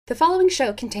The following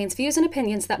show contains views and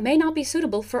opinions that may not be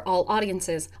suitable for all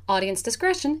audiences. Audience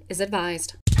discretion is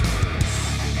advised.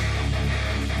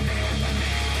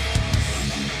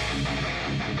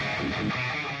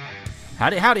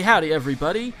 Howdy, howdy, howdy,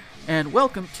 everybody, and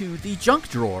welcome to The Junk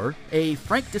Drawer, a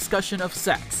frank discussion of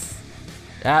sex.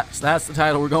 That's the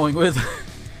title we're going with.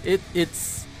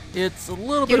 It's a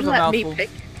little bit of a mouthful. You let me pick.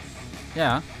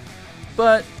 Yeah,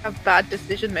 but Have bad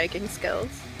decision-making skills.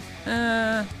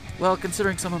 well,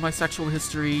 considering some of my sexual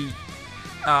history,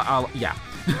 yeah.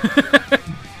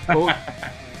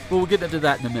 We'll get into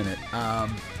that in a minute.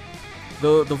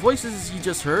 The voices you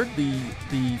just heard, the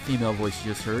female voice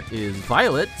you just heard is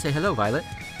Violet. Say hello, Violet.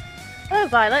 Hello,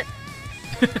 Violet.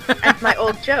 And my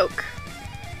old joke.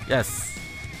 Yes.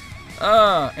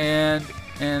 And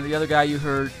the other guy you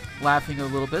heard laughing a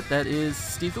little bit, that is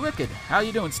Steve the Wicked. How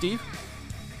you doing, Steve?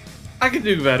 I could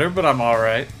do better, but I'm all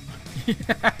right.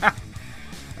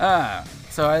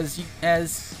 So as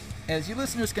you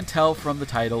listeners can tell from the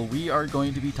title, we are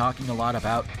going to be talking a lot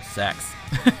about sex.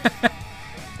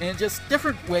 In just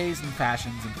different ways and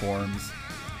fashions and forms.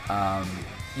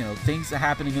 Things that are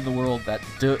happening in the world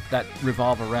that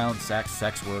revolve around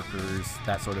sex workers,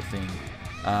 that sort of thing.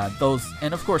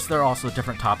 And of course, there are also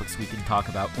different topics we can talk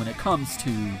about when it comes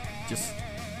to just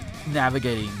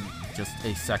navigating just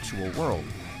a sexual world.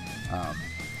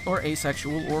 Or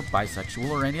asexual, or bisexual,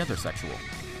 or any other sexual.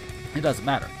 It doesn't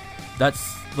matter.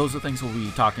 Those are things we'll be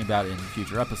talking about in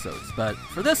future episodes. But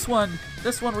for this one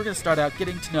we're going to start out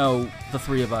getting to know the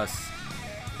three of us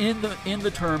in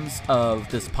the terms of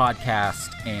this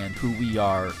podcast and who we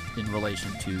are in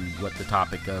relation to what the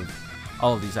topic of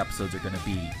all of these episodes are going to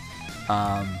be.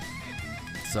 And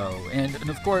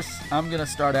of course, I'm going to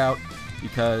start out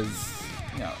because,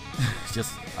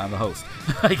 just I'm the host,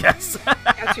 I guess.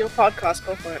 That's your podcast,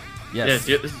 go for it. Yes.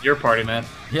 Yeah, this is your party, man.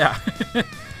 Yeah.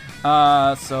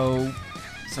 I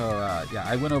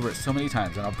went over it so many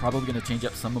times, and I'm probably going to change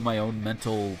up some of my own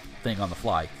mental thing on the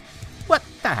fly. But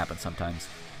that happens sometimes.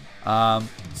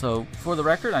 So, for the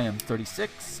record, I am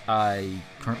 36. I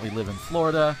currently live in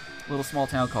Florida, a little small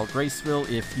town called Graceville.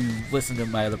 If you listen to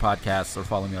my other podcasts or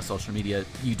follow me on social media,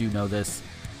 you do know this.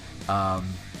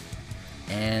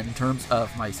 And in terms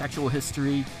of my sexual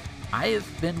history, I've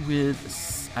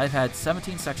had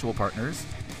 17 sexual partners,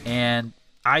 and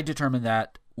I determined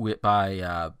that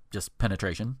by just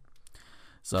penetration.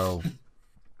 So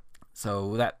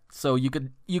you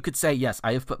could say, yes,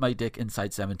 I have put my dick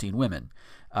inside 17 women.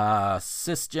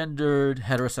 Cisgendered,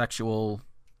 heterosexual,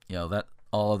 that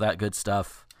all of that good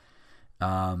stuff.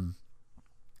 I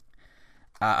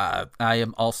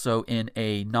am also in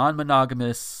a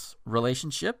non-monogamous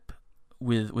relationship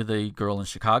with a girl in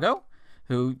Chicago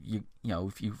who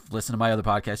if you've listened to my other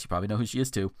podcast, you probably know who she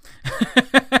is too.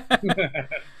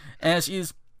 And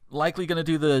she's likely going to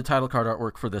do the title card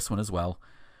artwork for this one as well.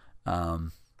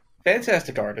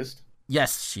 Fantastic artist.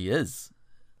 Yes, she is.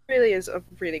 Really is a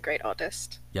really great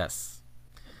artist. Yes.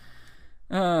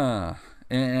 And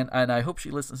I hope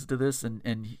she listens to this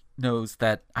and knows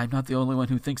that I'm not the only one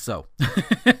who thinks so.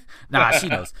 Nah, she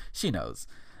knows. She knows.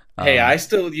 Hey, I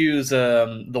still use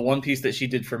the one piece that she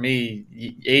did for me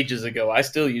ages ago. I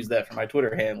still use that for my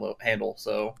Twitter handle.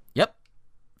 So. Yep.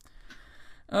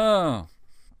 Oh.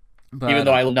 But, even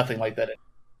though I look nothing like that.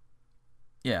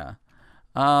 Yeah.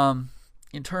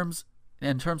 In terms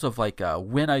of like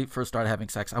when I first started having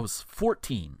sex, I was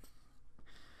 14.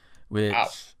 Which, wow.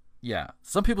 Yeah,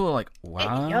 some people are like,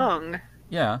 wow, young.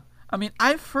 Yeah, I mean,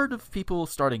 I've heard of people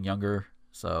starting younger,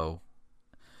 so.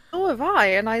 So have I,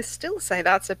 and I still say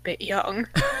that's a bit young.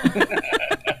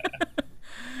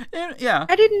 Yeah.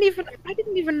 I didn't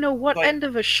even know what end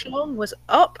of a schlong was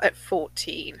up at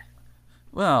 14.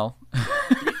 Well.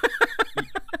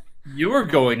 You were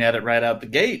going at it right out the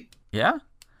gate. Yeah,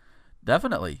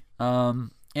 definitely. And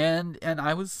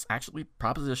I was actually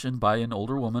propositioned by an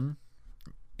older woman,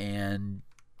 and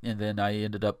then I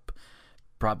ended up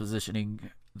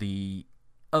propositioning the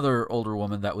other older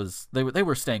woman that was they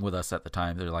were staying with us at the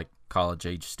time. They're like college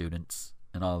age students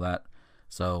and all that.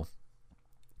 So.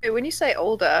 When you say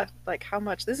older, like how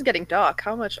much? This is getting dark.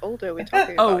 How much older are we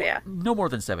talking about? Yeah. No more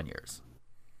than 7 years.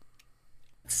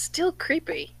 It's still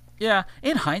creepy. Yeah,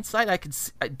 in hindsight,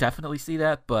 I definitely see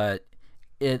that, but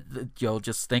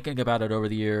just thinking about it over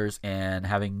the years and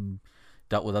having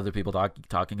dealt with other people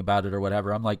talking about it or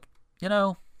whatever, I'm like,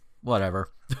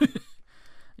 whatever.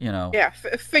 Yeah,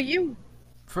 for you.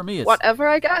 For me, it's whatever,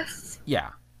 I guess. Yeah.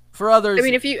 For others, I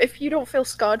mean, if you don't feel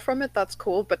scarred from it, that's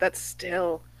cool, but that's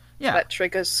still that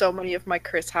triggers so many of my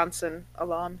Chris Hansen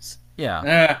alarms.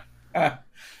 Yeah.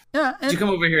 Yeah. Could you come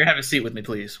over here and have a seat with me,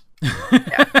 please?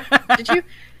 Yeah.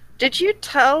 Did you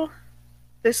tell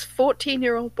This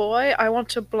 14-year-old boy, I want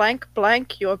to blank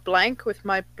your blank with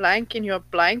my blank in your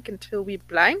blank until we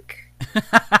blank.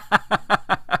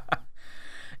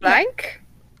 Blank?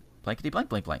 Blankety blank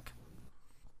blank blank.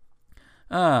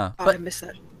 But I miss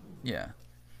that. Yeah.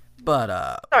 But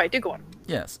sorry, do go on.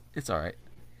 Yes, it's alright.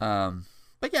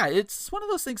 But yeah, it's one of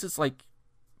those things. It's like,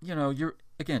 you're,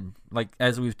 again, like,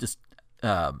 as we've just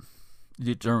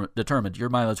determined, your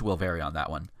mileage will vary on that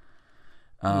one.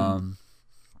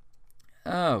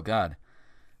 Oh God,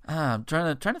 I'm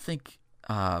trying to think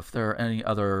if there are any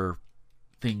other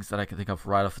things that I can think of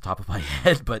right off the top of my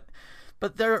head, but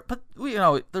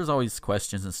there's always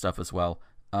questions and stuff as well.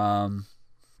 I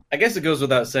guess it goes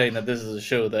without saying that this is a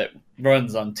show that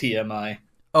runs on TMI.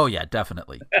 Oh yeah,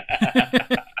 definitely.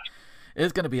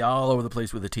 It's going to be all over the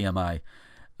place with the TMI.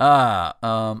 I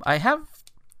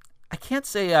can't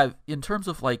say in terms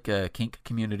of like a kink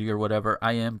community or whatever,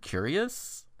 I am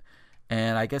curious.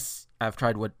 And I guess I've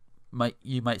tried what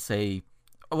you might say,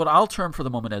 what I'll term for the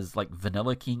moment as like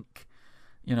vanilla kink,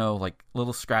 like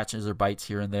little scratches or bites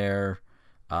here and there,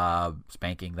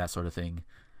 spanking, that sort of thing,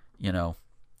 The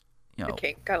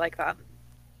kink, I like that.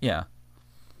 Yeah.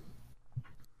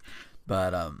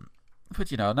 But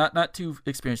not too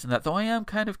experienced in that. Though I am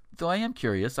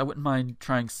curious. I wouldn't mind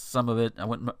trying some of it. I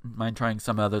wouldn't mind trying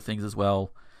some other things as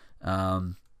well.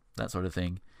 That sort of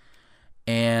thing.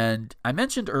 And I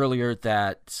mentioned earlier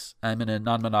that I'm in a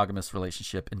non-monogamous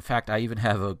relationship. In fact, I even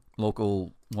have a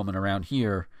local woman around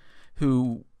here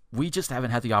who we just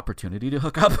haven't had the opportunity to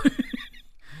hook up.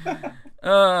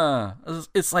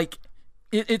 It's like,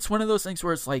 it's one of those things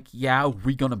where it's like, yeah,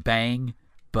 we're gonna bang,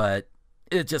 but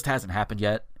it just hasn't happened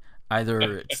yet. Either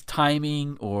it's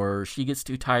timing or she gets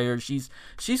too tired. She's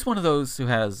one of those who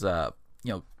has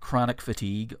chronic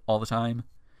fatigue all the time.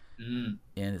 And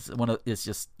it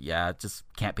just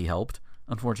can't be helped,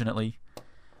 unfortunately.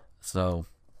 So,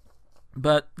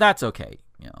 but that's okay.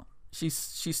 She's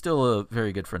still a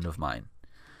very good friend of mine.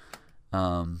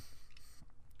 Good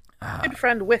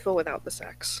friend with or without the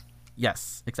sex.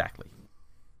 Yes, exactly.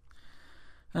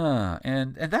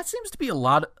 And that seems to be a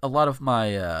lot of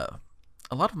my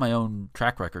own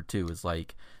track record too. Is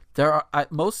like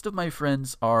most of my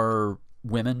friends are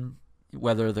women,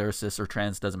 whether they're cis or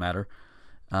trans, doesn't matter.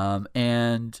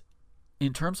 And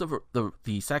in terms of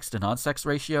the sex to non-sex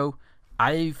ratio,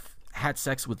 I've had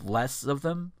sex with less of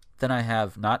them than I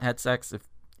have not had sex,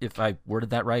 if I worded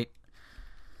that right.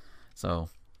 So,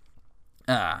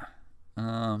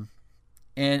 and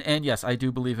yes, I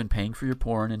do believe in paying for your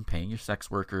porn and paying your sex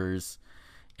workers,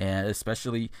 and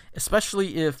especially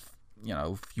if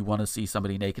if you want to see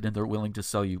somebody naked and they're willing to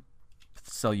sell you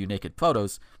naked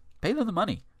photos, pay them the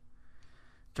money.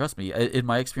 Trust me, in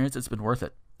my experience, it's been worth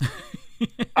it.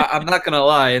 I'm not gonna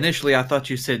lie. Initially, I thought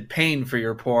you said paying for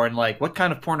your porn. Like, what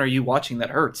kind of porn are you watching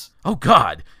that hurts? Oh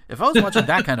God! If I was watching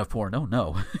that kind of porn, oh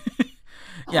no.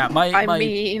 Yeah, my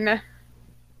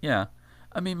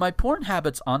porn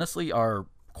habits honestly are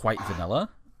quite vanilla.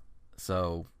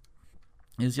 So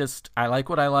it's just, I like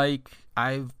what I like.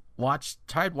 I've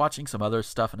tried watching some other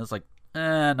stuff and it's like,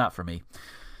 not for me.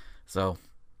 So,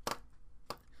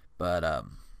 but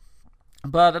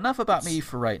enough about me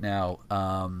for right now.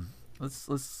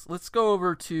 Let's go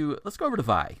over to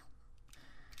Vi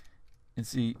and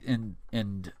see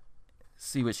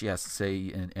what she has to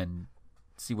say and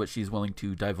see what she's willing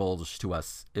to divulge to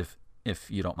us, if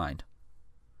you don't mind.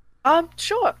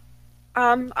 Sure.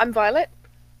 I'm Violet.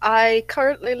 I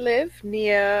currently live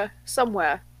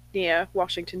somewhere near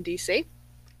Washington, D.C.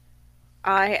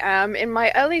 I am in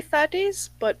my early 30s,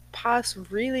 but pass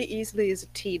really easily as a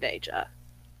teenager,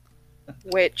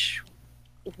 which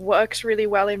works really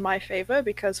well in my favor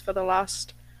because for the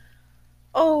last,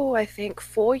 I think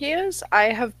 4 years,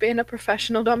 I have been a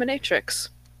professional dominatrix.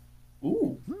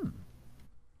 Ooh.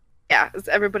 Yeah,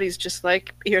 everybody's just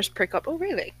like, ears prick up. Oh,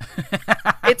 really?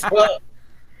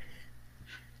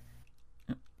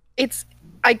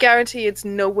 I guarantee it's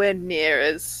nowhere near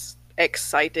as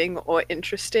exciting or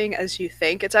interesting as you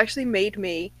think. It's actually made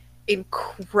me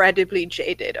incredibly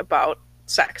jaded about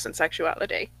sex and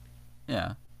sexuality.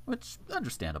 Yeah, which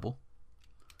understandable.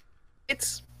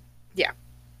 It's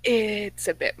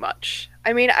a bit much.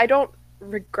 I mean, I don't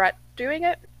regret doing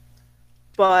it,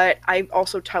 but I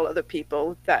also tell other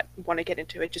people that want to get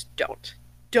into it, just don't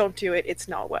do it. It's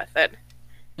not worth it.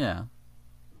 Yeah.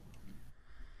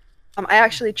 I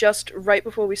actually just right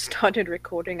before we started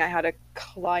recording, I had a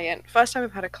client. First time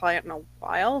I've had a client in a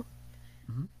while,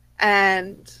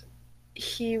 and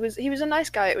he was a nice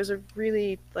guy. It was a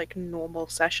really normal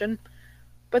session,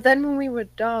 but then when we were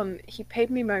done, he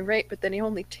paid me my rate, but then he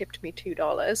only tipped me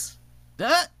 $2.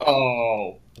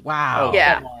 Oh wow!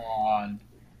 Yeah. Come on.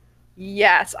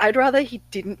 Yes, I'd rather he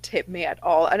didn't tip me at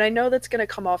all. And I know that's going to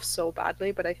come off so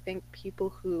badly, but I think people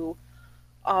who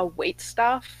are wait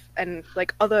staff and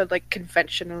like other like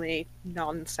conventionally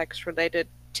non-sex related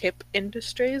tip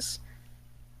industries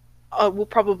will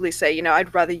probably say, you know,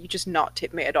 I'd rather you just not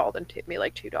tip me at all than tip me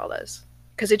like $2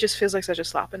 because it just feels like such a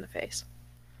slap in the face.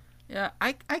 Yeah,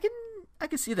 I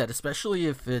can see that, especially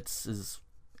if it's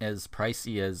as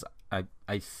pricey as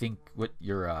I think what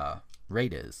your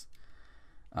rate is.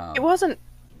 It wasn't.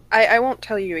 I won't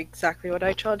tell you exactly what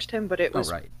I charged him, but it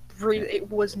was right. really. It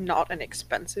was not an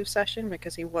expensive session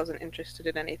because he wasn't interested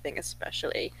in anything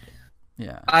especially.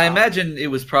 Yeah. I imagine it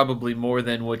was probably more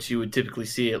than what you would typically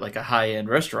see at like a high-end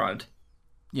restaurant.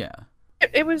 Yeah.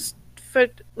 It was for,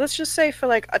 let's just say, for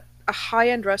like a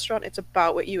high-end restaurant, it's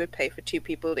about what you would pay for 2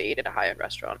 people to eat at a high-end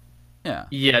restaurant. Yeah.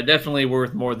 Yeah, definitely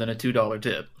worth more than a $2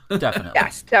 tip. Definitely.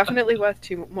 Yes, definitely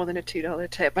worth more than a $2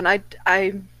 tip. And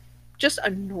I'm just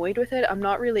annoyed with it. I'm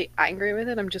not really angry with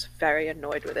it. I'm just very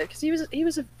annoyed with it because he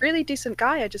was a really decent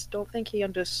guy. I just don't think he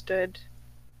understood,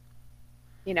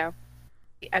 you know,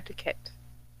 the etiquette.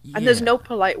 Yeah. And there's no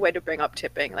polite way to bring up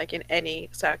tipping, like in any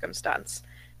circumstance.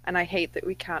 And I hate that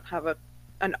we can't have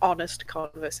an honest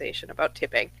conversation about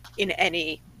tipping in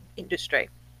any industry.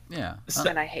 Yeah.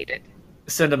 And I hate it.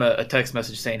 Send him a text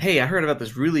message saying, "Hey, I heard about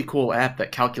this really cool app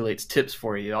that calculates tips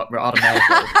for you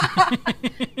automatically."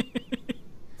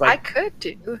 I could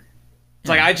do. It's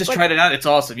like, I just tried it out. It's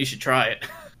awesome. You should try it.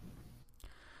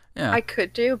 Yeah. I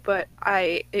could do, but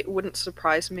it wouldn't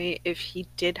surprise me if he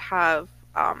did have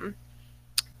a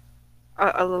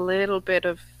little bit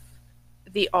of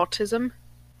the autism.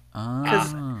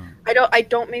 Because I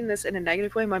don't mean this in a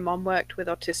negative way. My mom worked with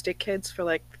autistic kids for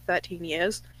like 13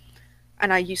 years,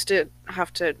 and I used to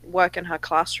have to work in her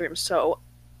classroom, so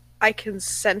I can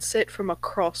sense it from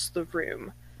across the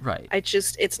room. Right.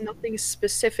 It's nothing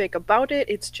specific about it.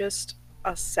 It's just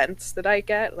a sense that I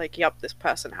get. Like, yep, this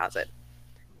person has it.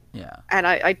 Yeah. And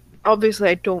I obviously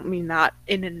I don't mean that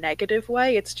in a negative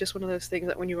way. It's just one of those things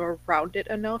that when you're around it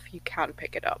enough, you can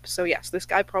pick it up. So yes, this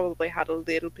guy probably had a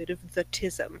little bit of the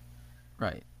tism.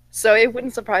 Right. So it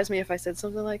wouldn't surprise me if I said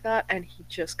something like that, and he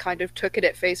just kind of took it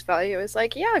at face value. It was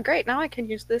like, yeah, great, now I can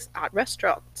use this at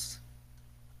restaurants.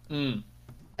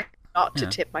 Not to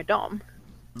tip my dom.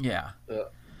 Yeah.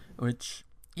 Which,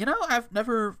 you know, I've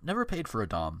never paid for a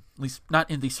dom, at least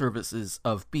not in the services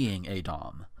of being a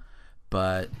dom.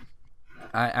 But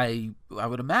I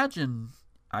would imagine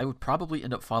I would probably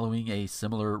end up following a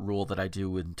similar rule that I do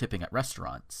when tipping at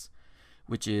restaurants,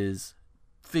 which is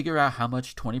figure out how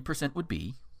much 20% would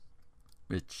be,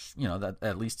 which, you know, that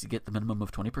at least to get the minimum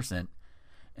of 20%,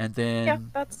 and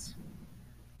then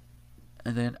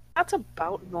that's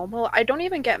about normal. I don't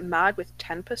even get mad with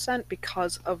 10%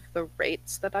 because of the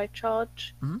rates that I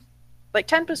charge. Mm-hmm. Like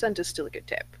 10% is still a good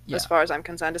tip, as far as I'm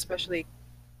concerned, especially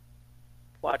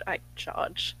what I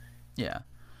charge. Yeah,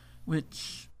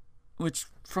 which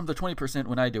from the 20%,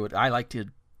 when I do it,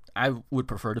 I would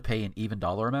prefer to pay in even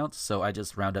dollar amounts, so I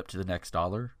just round up to the next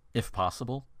dollar if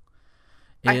possible.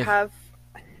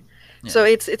 So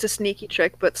it's a sneaky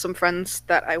trick, but some friends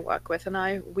that I work with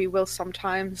and we will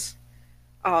sometimes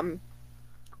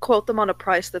quote them on a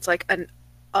price that's like an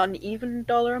uneven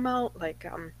dollar amount. Like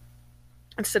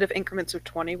instead of increments of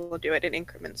 20, we'll do it in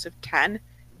increments of 10,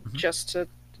 just to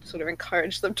sort of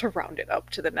encourage them to round it up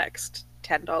to the next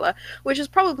 $10, which is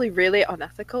probably really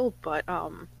unethical, but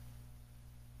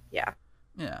yeah.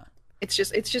 It's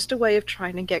just a way of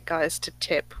trying to get guys to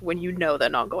tip when you know they're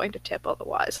not going to tip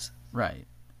otherwise. Right.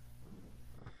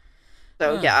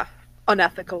 So yeah,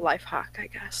 unethical life hack, I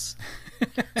guess.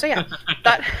 So yeah,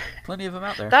 that plenty of them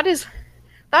out there. That is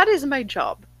my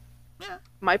job. Yeah.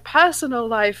 My personal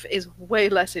life is way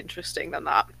less interesting than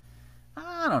that.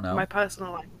 I don't know. My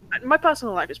personal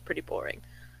life is pretty boring.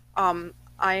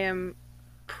 I am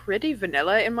pretty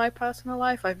vanilla in my personal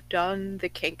life. I've done the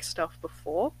kink stuff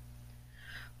before,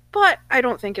 but I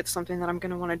don't think it's something that I'm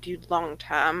going to want to do long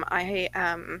term. I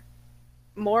am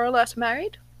more or less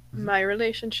married. Mm-hmm. My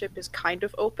relationship is kind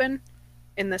of open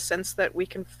in the sense that we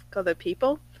can fuck other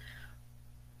people,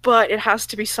 but it has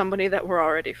to be somebody that we're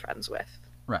already friends with.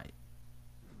 Right.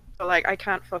 So, like, I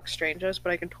can't fuck strangers,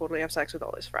 but I can totally have sex with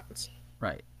all his friends.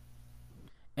 Right.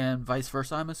 And vice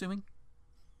versa, I'm assuming?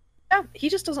 Yeah, he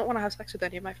just doesn't want to have sex with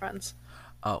any of my friends.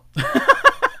 Oh.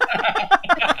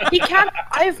 He can't.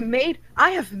 I have made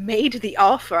the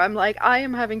offer. I'm like, I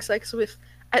am having sex with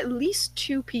at least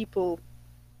 2 people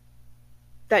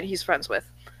that he's friends with.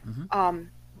 Mm-hmm.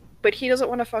 But he doesn't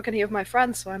want to fuck any of my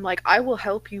friends, so I'm like, I will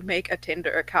help you make a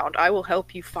Tinder account. I will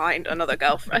help you find another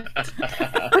girlfriend.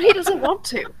 But he doesn't want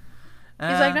to. He's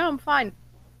like, no, I'm fine.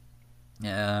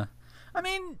 Yeah. I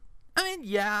mean, I mean,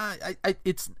 yeah,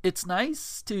 it's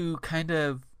nice to kind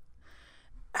of.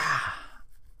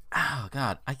 Oh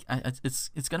God, it's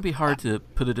gonna be hard to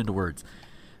put it into words.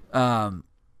 But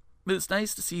it's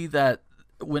nice to see that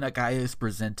when a guy is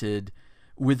presented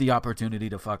with the opportunity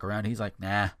to fuck around, he's like,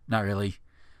 nah, not really.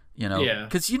 Yeah.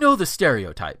 Because the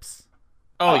stereotypes.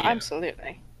 Oh yeah.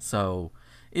 Absolutely. So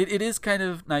it is kind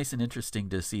of nice and interesting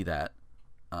to see that.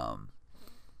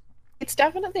 It's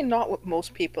definitely not what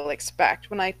most people expect.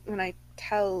 When I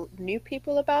tell new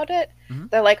people about it, Mhm.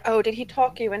 they're like, "Oh, did he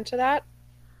talk you into that?"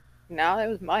 No, it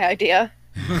was my idea.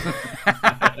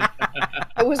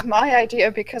 It was my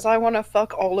idea because I want to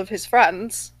fuck all of his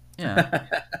friends. Yeah,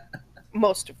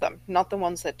 Most of them, not the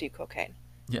ones that do cocaine.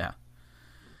 yeah.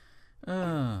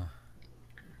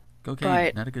 Cocaine,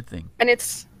 But- not a good thing. And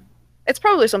it's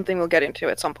probably something we'll get into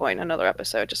at some point in another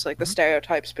episode, just like the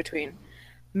stereotypes between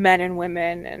men and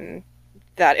women, and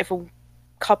that if a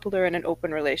couple are in an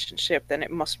open relationship, then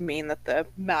it must mean that the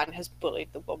man has bullied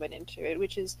the woman into it,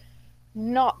 which is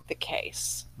not the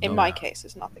case. In No. my case,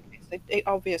 it's not the case. It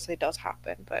obviously does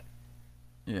happen, but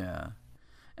Yeah.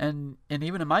 And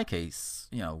even in my case,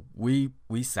 we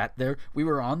sat there. We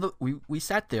were on the we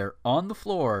sat there on the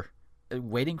floor,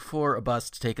 waiting for a bus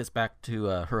to take us back to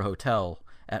her hotel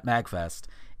at Magfest,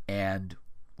 and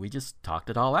we just talked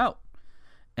it all out.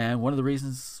 And one of the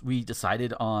reasons we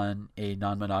decided on a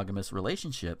non-monogamous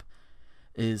relationship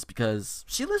is because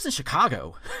she lives in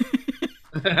Chicago.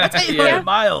 That's 800 Yeah.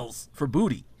 miles for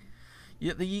booty.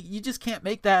 You just can't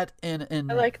make that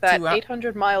in I like that. 2 hours.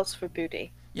 800 miles for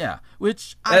booty. Yeah,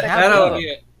 which I That, have that ought done. to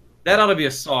be that ought to be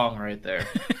a song right there.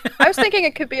 I was thinking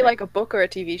it could be like a book or a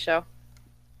TV show.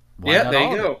 Why Yeah, not there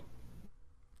all you of go. it?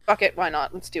 Fuck it, why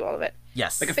not? Let's do all of it.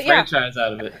 Yes. Like a But yeah. franchise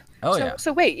out of it. Oh so, yeah.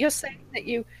 so wait, you're saying that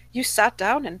you sat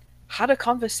down and had a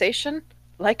conversation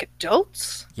like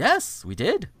adults Yes, we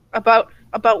did. about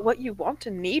what you want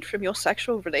and need from your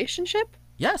sexual relationship?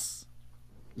 Yes.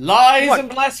 Lies What? and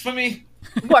blasphemy.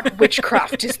 What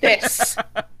witchcraft is this?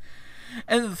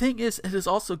 And the thing is, it has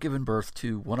also given birth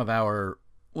to one of our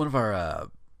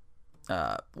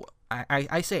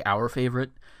I say our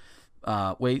favorite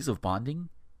ways of bonding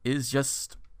is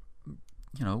just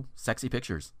sexy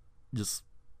pictures. Just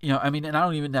I mean, and I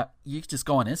don't even know, you can just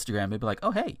go on Instagram and be like,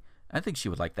 oh hey, I think she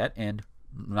would like that, and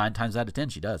 9 times out of 10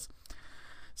 she does.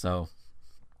 So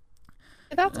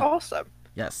That's awesome.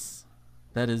 yes,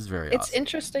 that is very It's awesome.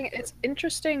 interesting. It's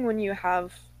interesting when you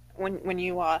have when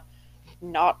you are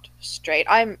not straight.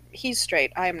 He's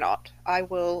straight. I am not. I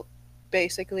will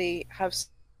basically have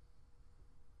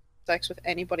sex with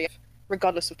anybody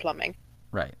regardless of plumbing.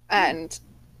 Right. And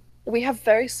we have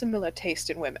very similar taste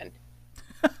in women.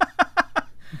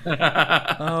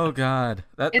 Oh God,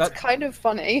 It's kind of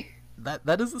funny.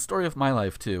 that is the story of my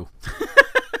life too.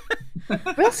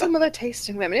 We have similar taste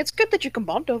in women. It's good that you can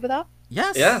bond over that.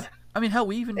 Yes. Yeah. I mean, hell,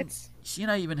 we even It's she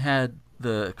and I even had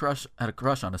a crush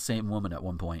on the same woman at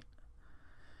one point.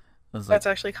 I was like, that's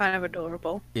actually kind of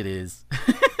adorable. it is.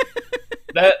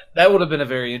 That would have been a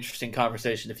very interesting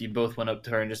conversation if you both went up to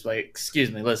her and just like,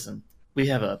 excuse me, listen, we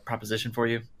have a proposition for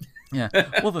you. Yeah.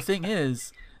 Well, the thing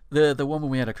is, the woman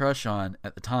we had a crush on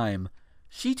at the time,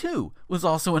 she too was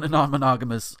also in a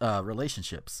non-monogamous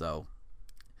relationship. So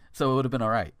it would have been all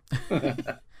right.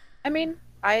 I mean,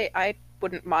 I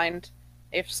wouldn't mind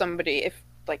if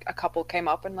like a couple came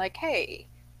up and like, hey,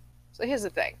 so here's the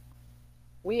thing.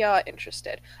 We are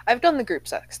interested. I've done the group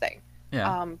sex thing.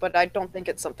 Yeah. But I don't think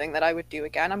it's something that I would do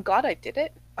again. I'm glad I did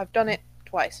it. I've done it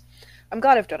twice. I'm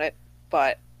glad I've done it,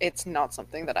 but it's not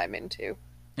something that I'm into.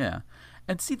 Yeah.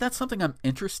 And see, that's something I'm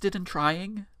interested in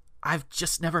trying. I've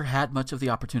just never had much of the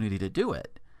opportunity to do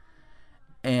it.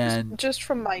 And Just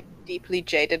from my deeply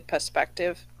jaded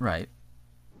perspective, right.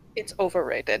 it's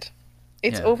overrated.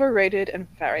 It's Yeah. overrated and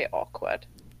very awkward.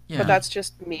 Yeah. But that's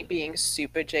just me being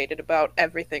super jaded about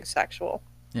everything sexual.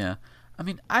 Yeah. I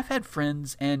mean, I've had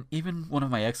friends, and even one of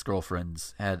my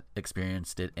ex-girlfriends had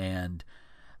experienced it, and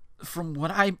from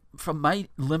my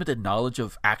limited knowledge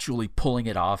of actually pulling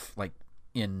it off, like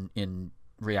in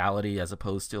reality, as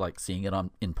opposed to like seeing it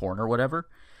in porn or whatever,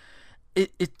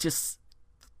 it just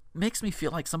makes me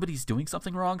feel like somebody's doing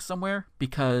something wrong somewhere,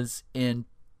 because in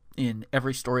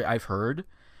every story I've heard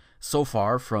so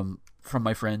far from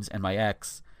my friends and my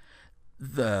ex,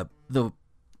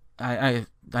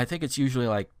 I think it's usually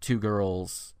like 2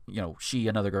 girls, she,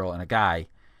 another girl, and a guy,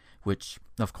 which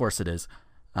of course it is.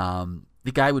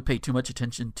 The guy would pay too much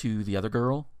attention to the other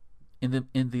girl in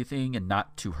the thing and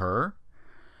not to her.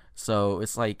 So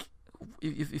it's like,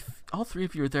 if all 3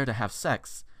 of you are there to have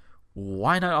sex,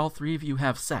 why not all 3 of you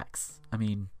have sex? I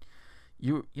mean,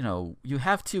 you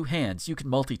have 2 hands, you can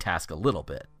multitask a little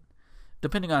bit,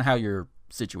 depending on how you're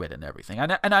situated and everything.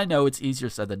 And I know it's easier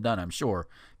said than done, I'm sure,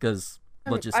 because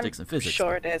logistics and physics.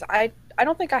 Sure it is. I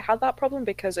don't think I had that problem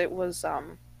because it was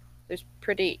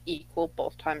pretty equal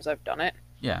both times I've done it.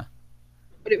 Yeah.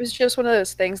 But it was just one of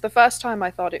those things. The first time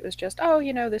I thought it was just, oh,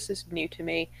 this is new to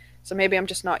me, so maybe I'm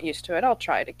just not used to it. I'll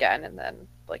try it again. And then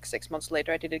like 6 months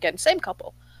later I did it again. Same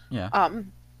couple. Yeah.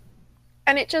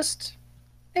 And it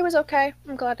was okay.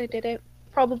 I'm glad I did it.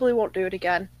 Probably won't do it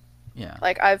again. Yeah.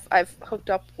 Like I've hooked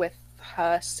up with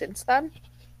her since then,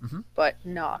 but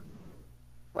not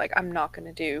like I'm not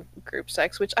gonna do group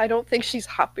sex, which I don't think she's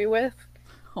happy with.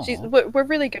 We're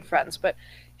really good friends, but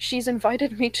she's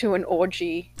invited me to an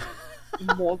orgy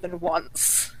more than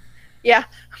once. Yeah,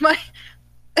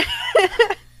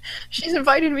 she's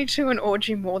invited me to an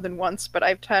orgy more than once, but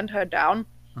I've turned her down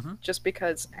just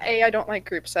because A, I don't like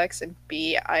group sex, and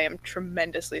B, I am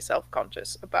tremendously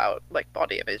self-conscious about like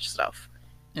body image stuff.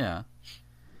 Yeah.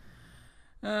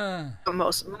 But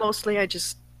mostly I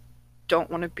just don't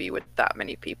want to be with that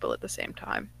many people at the same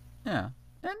time. Yeah.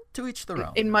 And to each their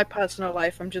own. In my personal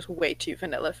life, I'm just way too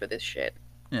vanilla for this shit.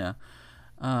 Yeah.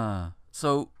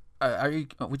 So,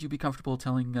 would you be comfortable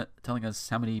telling us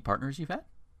how many partners you've had?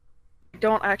 I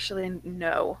don't actually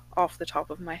know off the top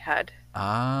of my head.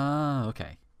 Ah,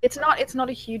 okay. It's not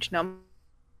a huge number.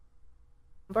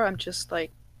 I'm just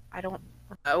like, I don't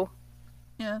know.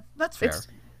 Yeah, that's fair.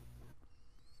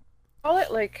 Call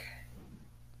it like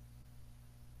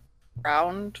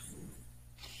around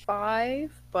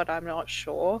 5, but I'm not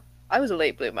sure. I was a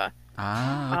late bloomer.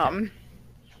 Ah, okay.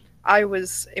 I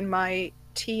was in my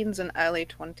teens and early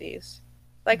 20s.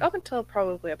 Like up until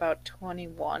probably about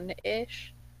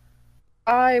 21-ish.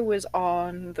 I was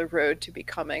on the road to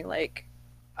becoming like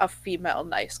a female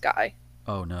nice guy.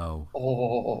 Oh no.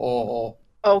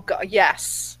 Oh god,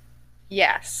 yes.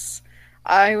 Yes.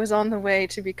 I was on the way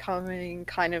to becoming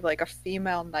kind of like a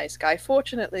female nice guy.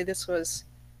 Fortunately, this was,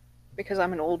 because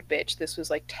I'm an old bitch, this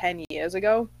was like 10 years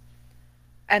ago.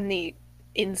 And the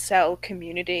incel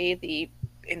community, the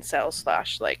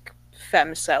incel / like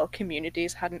femcel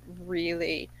communities hadn't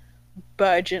really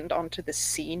burgeoned onto the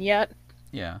scene yet.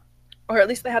 Yeah. Or at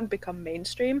least they hadn't become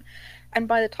mainstream. And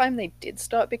by the time they did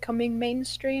start becoming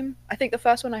mainstream, I think the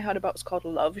first one I heard about was called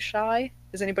Love Shy.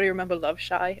 Does anybody remember Love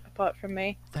Shy apart from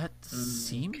me? That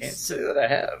seems... Can't say that I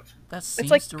have. That seems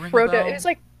It's like to ring a bell. It was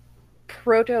like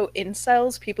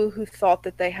proto-incels, people who thought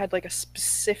that they had like a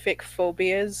specific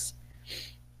phobias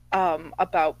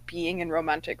about being in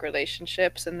romantic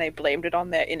relationships, and they blamed it on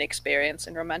their inexperience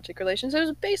in romantic relations. It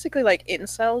was basically like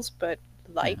incels, but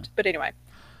light. Yeah. But anyway.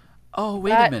 Oh,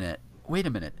 wait a minute.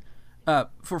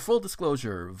 For full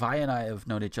disclosure, Vi and I have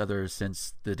known each other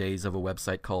since the days of a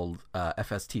website called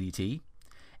FSTDT,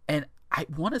 and I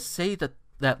want to say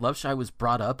that Love Shy was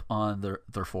brought up on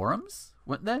their forums,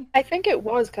 weren't they? I think it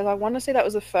was, because I want to say that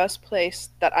was the first place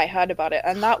that I heard about it,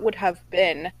 and that would have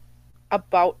been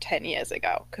about 10 years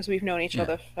ago, because we've known each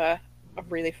other for a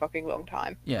really fucking long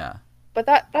time. Yeah. But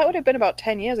that would have been about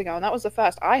 10 years ago, and that was the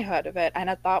first I heard of it, and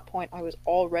at that point I was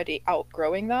already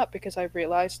outgrowing that because I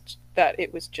realized that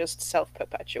it was just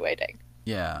self-perpetuating.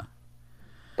 Yeah.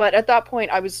 But at that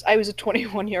point I was a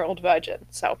 21-year-old virgin,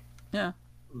 so... Yeah.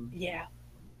 Yeah.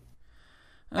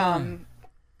 And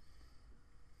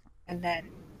then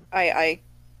I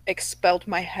expelled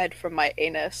my head from my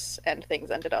anus, and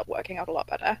things ended up working out a lot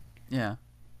better. Yeah.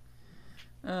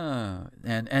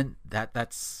 And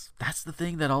that's the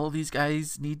thing that all of these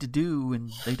guys need to do,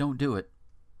 and they don't do it.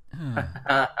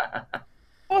 Of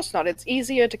course not. It's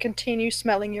easier to continue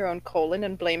smelling your own colon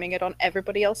and blaming it on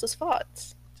everybody else's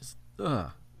farts. Just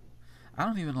I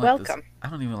don't even like Welcome. I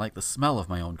don't even like the smell of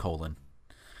my own colon.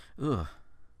 Ugh.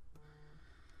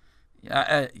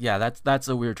 Yeah, that's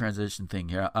a weird transition thing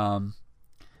here.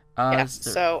 Yes.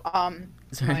 Is there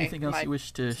anything else you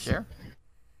wish to share?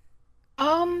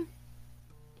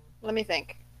 Let me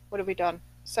think. What have we done?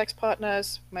 Sex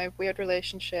partners, my weird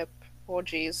relationship,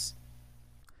 orgies,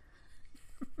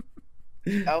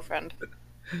 girlfriend.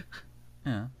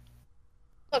 Yeah.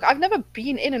 Look, I've never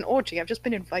been in an orgy. I've just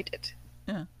been invited.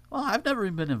 Yeah. Well, I've never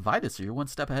even been invited, so you're one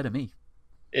step ahead of me.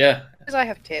 Yeah. Because I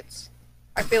have tits.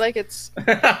 I feel like it's...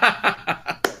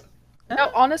 No,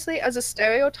 honestly, as a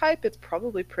stereotype, it's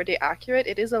probably pretty accurate.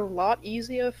 It is a lot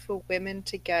easier for women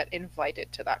to get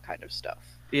invited to that kind of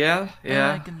stuff. Yeah.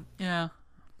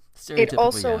 It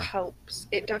also helps.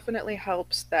 It definitely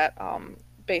helps that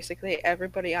basically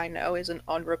everybody I know is an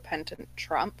unrepentant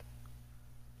tramp.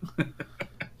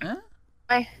 Huh?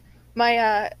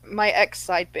 My ex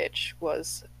side bitch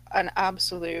was an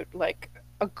absolute like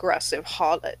aggressive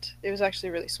harlot. It was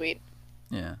actually really sweet.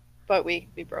 Yeah. But we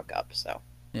broke up, so.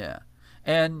 Yeah.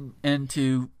 And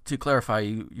to clarify,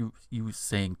 you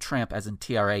saying tramp as in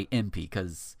TRAMP,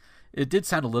 because it did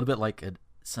sound a little bit like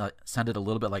sounded a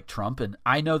little bit like Trump, and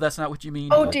I know that's not what you mean.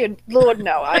 Oh but dear Lord,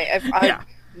 no! I Yeah.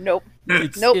 nope.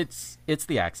 it's Nope. it's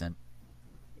the accent,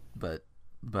 but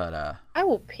I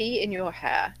will pee in your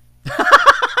hair.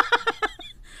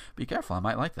 be careful. I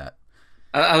might like that.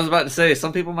 I was about to say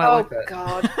some people might Oh like that.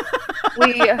 God.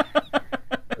 We I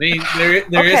mean, there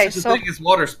Okay, is such a so- thing as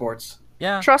water sports.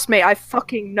 Yeah. trust me, I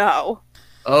fucking know.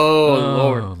 Oh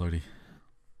Lord. Lordy.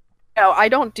 No, I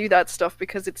don't do that stuff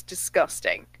because it's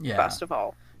disgusting. Yeah. First of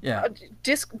all, Yeah.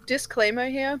 disclaimer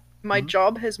here: my Mhm.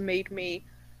 job has made me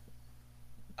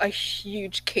a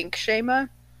huge kink shamer,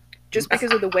 just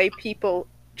because of the way people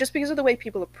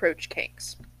approach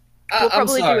kinks. We'll I'm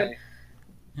probably do sorry.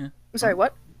 I'm sorry,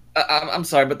 what? I'm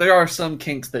sorry, but there are some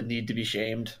kinks that need to be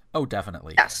shamed. Oh,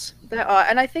 definitely. Yes, there are,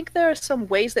 and I think there are some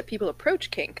ways that people approach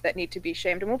kink that need to be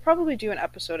shamed, and we'll probably do an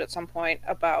episode at some point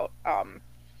about,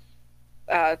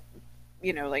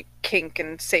 like kink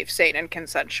and safe, sane, and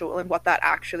consensual, and what that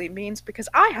actually means, because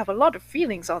I have a lot of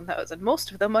feelings on those, and most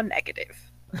of them are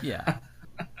negative. Yeah.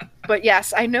 But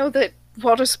yes, I know that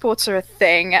water sports are a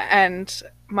thing, and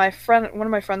one of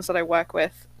my friends that I work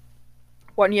with,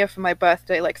 one year for my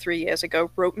birthday, like 3 years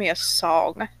ago, wrote me a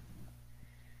song.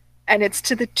 And it's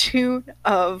to the tune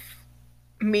of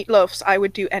Meatloaf's I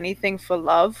Would Do Anything for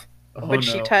Love. Oh, But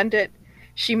no.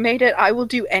 she made it I Will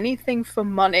Do Anything for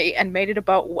Money and made it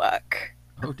about work.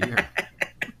 Oh dear.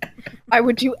 I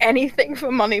would do anything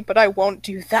for money, but I won't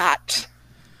do that.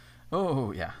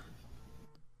 Oh yeah.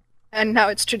 And now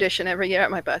it's tradition. Every year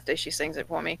at my birthday, she sings it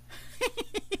for me.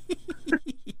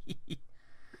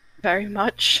 Very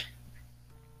much.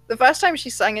 The first time she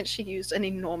sang it, she used an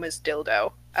enormous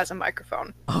dildo as a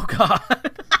microphone. Oh god.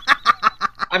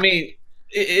 I mean,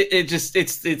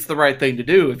 it's the right thing to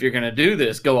do. If you're gonna do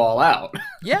this, go all out.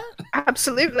 Yeah.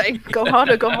 Absolutely. Go hard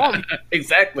or go home.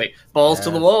 Exactly, balls to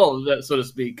the Yes. wall, so to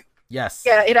speak. Yes.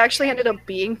 Yeah, it actually ended up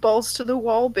being balls to the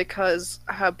wall because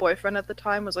her boyfriend at the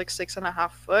time was like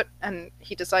 6.5 foot, and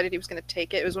he decided he was going to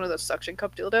take it. It was one of those suction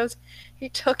cup dildos. He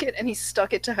took it and he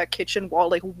stuck it to her kitchen wall,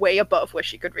 like way above where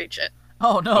she could reach it.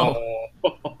 Oh no.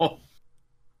 Oh.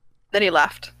 Then he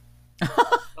left.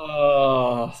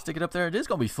 Oh. Stick it up there. It is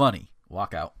gonna be funny.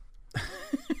 Walk out.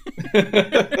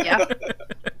 Yeah.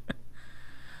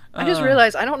 I just Uh,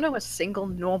 realized I don't know a single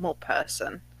normal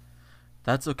person.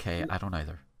 That's okay. I don't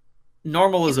either.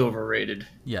 Normal is overrated.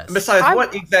 Yes. And besides, I'm-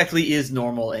 what exactly is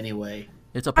normal anyway?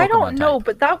 It's a Pokemon I don't know, type.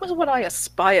 but that was what I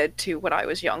aspired to when I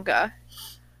was younger.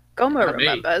 Goma Not me.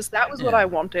 remembers. That was what Yeah. I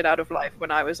wanted out of life when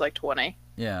I was like 20.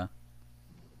 Yeah.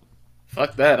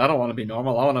 Fuck that. I don't want to be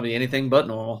normal. I want to be anything but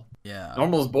normal. Yeah.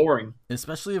 Normal is boring.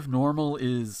 Especially if normal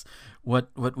is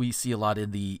what we see a lot in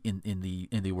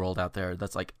the world out there.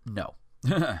 That's like no.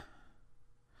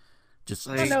 Just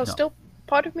I I don't know, still,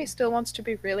 part of me still wants to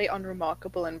be really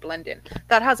unremarkable and blend in.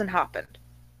 That hasn't happened.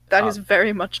 That has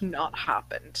very much not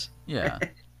happened. Yeah.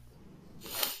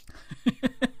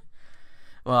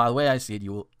 Well, the way I see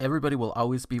it, everybody will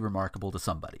always be remarkable to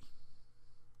somebody.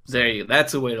 There you go.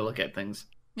 That's a way to look at things.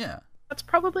 Yeah. That's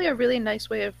probably a really nice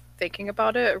way of thinking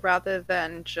about it, rather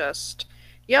than just,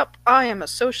 yep, I am a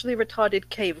socially retarded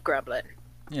cave gremlin.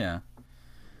 Yeah.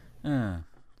 Yeah.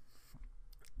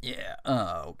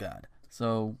 Oh god.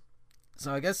 So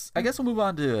I guess we'll move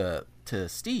on to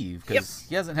Steve, because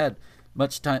he hasn't had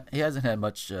much time. He hasn't had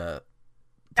much talking.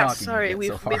 Yeah, sorry, yet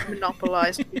we've so far.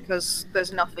 monopolized because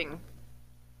there's nothing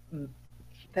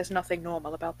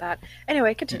normal about that.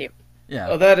 Anyway, continue. Yeah.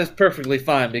 Oh, that is perfectly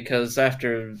fine, because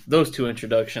after those two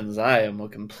introductions, I am a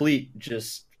complete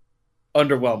just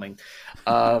underwhelming.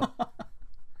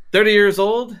 30 years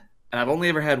old, and I've only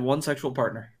ever had one sexual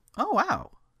partner. Oh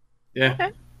wow. Yeah.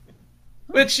 Okay.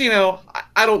 Which,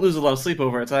 I don't lose a lot of sleep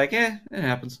over it. It's like, it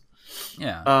happens.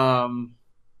 Yeah.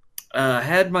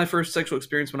 Had my first sexual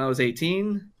experience when I was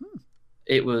 18.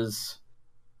 It was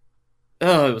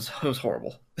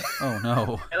horrible. Oh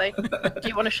no. Really? Do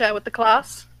you want to share with the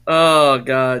class? Oh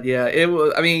god, yeah. It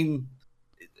was. I mean,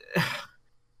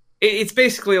 it's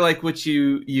basically like what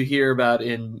you hear about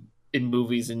in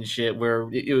movies and shit, where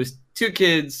it was two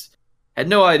kids had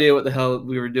no idea what the hell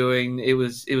we were doing. It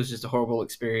was just a horrible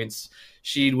experience.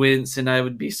 She'd wince, and I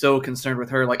would be so concerned with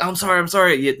her, like, I'm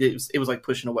sorry. It was like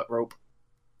pushing a wet rope.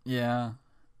 Yeah.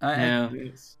 Yeah.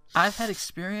 I've had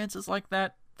experiences like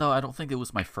that, though I don't think it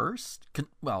was my first.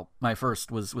 Well, my first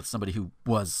was with somebody who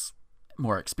was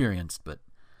more experienced, but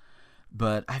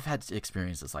I've had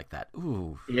experiences like that.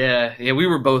 Ooh. Yeah. We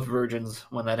were both virgins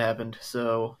when that happened,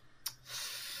 so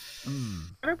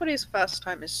Everybody's first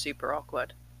time is super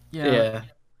awkward. Yeah.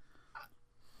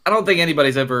 I don't think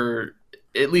anybody's ever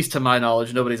at least to my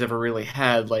knowledge, nobody's ever really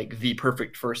had like the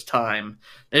perfect first time.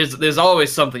 There's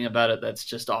always something about it that's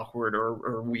just awkward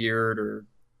or weird or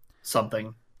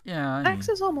something. Yeah, I Sex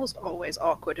mean, is almost always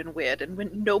awkward and weird, and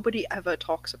when nobody ever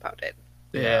talks about it.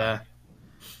 Yeah.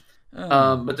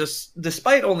 uh, But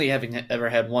despite only having ever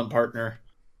had one partner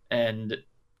and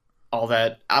all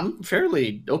that, I'm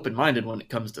fairly open-minded when it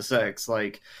comes to sex.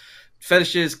 Like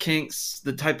fetishes, kinks,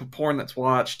 the type of porn that's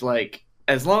watched. Like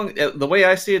the way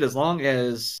I see it, as long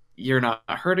as you're not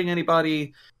hurting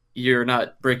anybody, you're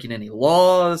not breaking any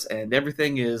laws, and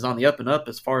everything is on the up and up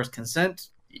as far as consent,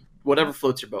 whatever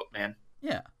floats your boat, man.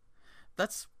 yeah,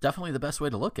 that's definitely the best way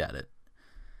to look at it.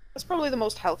 That's probably the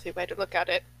most healthy way to look at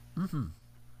it. Hmm.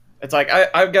 It's like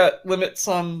I've got limits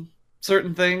on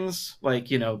certain things, like,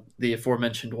 the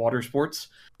aforementioned water sports.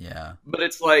 Yeah, But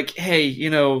it's like, hey, you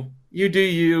do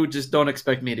you, just don't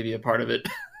expect me to be a part of it.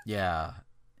 yeah.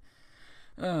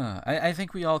 I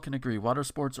think we all can agree. Water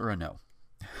sports are a no.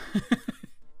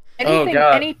 Anything,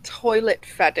 God. any toilet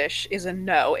fetish is a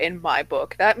no in my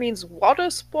book. That means water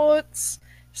sports,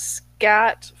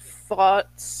 scat,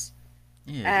 farts,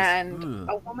 Yeah. and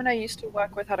a woman I used to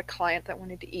work with had a client that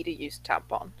wanted to eat a used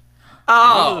tampon.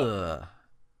 Ugh.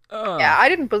 Yeah, I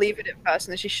didn't believe it at first,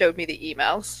 and then she showed me the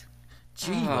emails.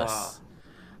 Jeebus.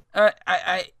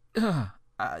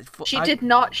 She did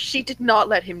not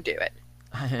let him do it.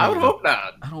 I would hope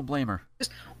not. I don't blame her.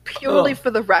 Purely Ugh.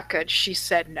 for the record, she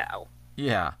said no.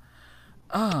 Yeah.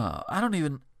 I don't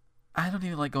even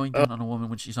like going down on a woman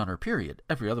when she's on her period.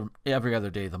 Every other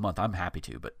day of the month, I'm happy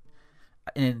to, but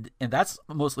and that's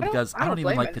mostly because I don't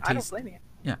even like the I don't taste. blame you.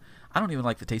 Yeah, I don't even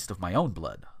like the taste of my own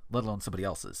blood, let alone somebody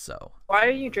else's. So, Why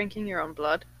are you drinking your own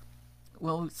blood?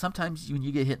 well, sometimes when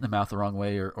you get hit in the mouth the wrong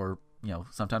way, or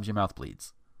sometimes your mouth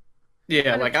bleeds.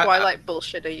 Yeah, What like kind of Twilight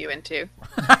bullshit are you into?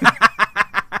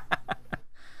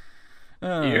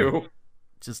 you.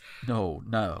 Just no,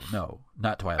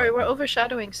 not Twilight. Sorry, we're no.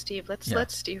 overshadowing Steve. Let's Yeah,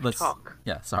 let Steve talk.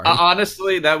 Yeah, sorry.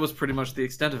 Honestly, that was pretty much the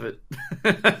extent of it.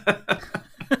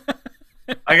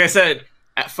 Like I said,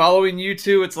 following you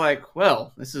two, it's like,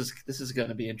 well, this is going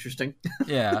to be interesting.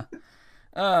 Yeah.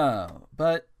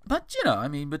 But I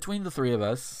mean, between the three of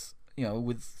us,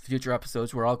 with future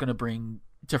episodes, we're all going to bring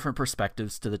different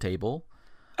perspectives to the table.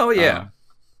 Oh yeah.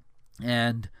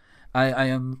 And I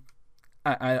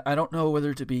don't know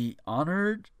whether to be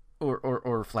honored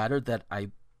or flattered that I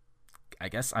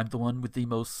guess I'm the one with the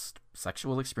most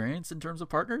sexual experience in terms of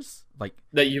partners. Like,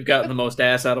 That you've gotten the most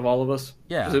ass out of all of us.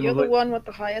 yeah, You're the presumably. one with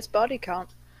the highest body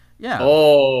count. yeah.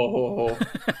 Oh.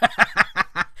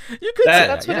 You could say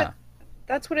That's that, what yeah.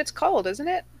 That's what it's called, isn't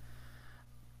it?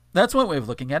 That's one way of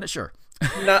looking at it, sure.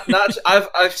 Not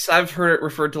I've heard it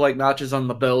referred to like notches on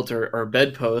the belt or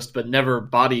bedpost, but never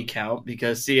body count,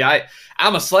 because see,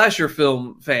 I'm a slasher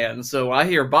film fan, so I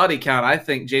hear body count, I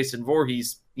think Jason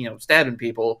Voorhees, stabbing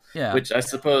people, Yeah. which I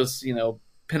suppose,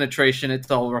 penetration, it's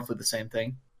all roughly the same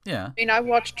thing. Yeah. I mean, I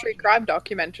watch true crime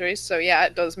documentaries, so yeah,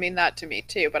 it does mean that to me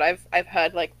too. But I've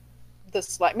heard like the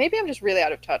slang. Maybe I'm just really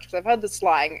out of touch because I've heard the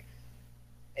slang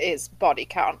is body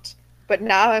count, but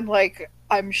now I'm like,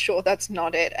 I'm sure that's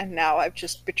not it, and now I've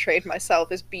just betrayed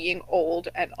myself as being old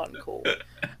and uncool.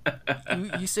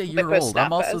 You say you're Liquor old. I'm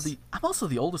snappers. also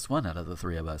the oldest one out of the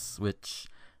three of us, which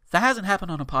that hasn't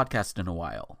happened on a podcast in a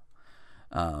while.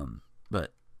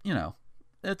 But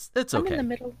it's I'm in okay. the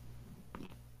middle.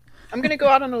 I'm gonna go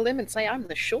out on a limb and say I'm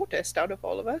the shortest out of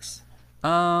all of us.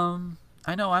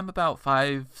 I know I'm about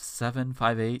 5'7",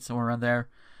 5'8", somewhere around there.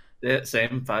 Yeah,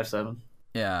 same, 5'7".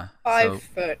 Yeah. 5 So,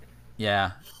 foot.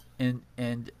 yeah,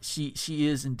 and she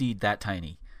is indeed that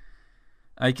tiny.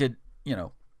 I could,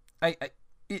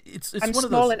 it's I'm one of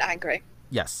small those. and angry.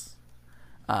 Yes.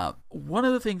 One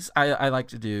of the things I like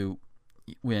to do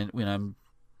when I'm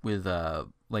with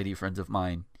lady friends of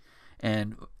mine,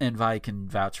 and Vi can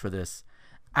vouch for this,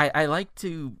 I like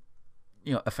to,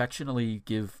 affectionately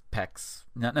give pecks,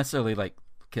 not necessarily like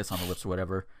kiss on the lips or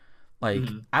whatever. Like,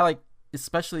 I like,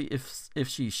 especially if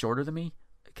she's shorter than me,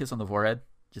 a kiss on the forehead,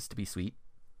 just to be sweet.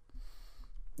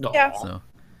 Yeah. So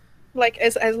Like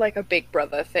as like a big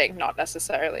brother thing, not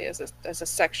necessarily as a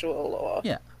sexual or.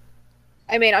 yeah,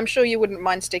 I mean, I'm sure you wouldn't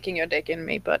mind sticking your dick in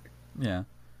me, but yeah.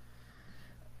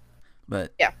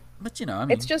 But yeah, I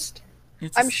mean, it's just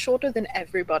it's I'm shorter than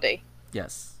everybody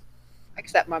yes.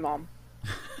 except my mom.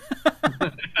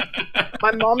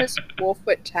 My mom is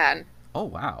 4'10". Oh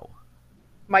wow,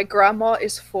 My grandma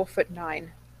is 4'9".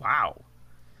 wow.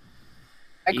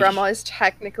 My Eesh. grandma is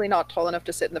technically not tall enough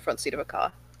to sit in the front seat of a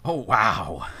car. Oh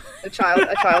wow. A child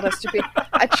has to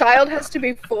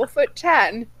be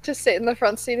 4'10" to sit in the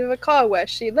front seat of a car where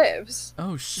she lives.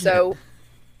 Oh shit. So,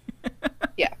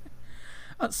 yeah.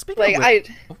 Speaking Like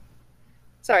of which,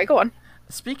 sorry, go on.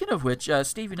 speaking of which,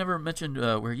 Steve, you never mentioned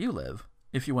where you live.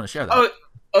 If you want to share that.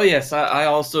 Oh yes, I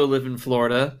also live in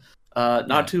Florida, Yeah.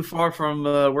 not too far from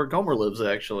where Gomer lives.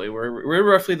 Actually, we're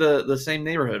roughly the same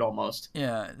neighborhood almost.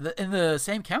 Yeah, in the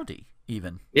same county,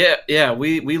 even. Yeah.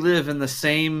 We live in the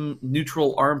same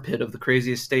neutral armpit of the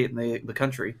craziest state in the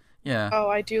country. Yeah. Oh,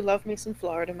 I do love me some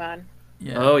Florida, man.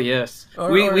 Yeah. Oh yes,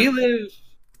 Or- we or-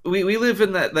 we live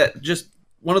in that just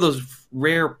one of those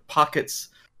rare pockets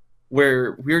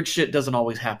where weird shit doesn't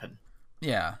always happen.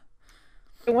 Yeah.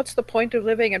 And what's the point of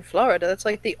living in Florida? That's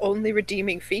like the only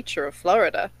redeeming feature of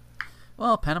Florida.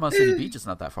 Well, Panama City Beach is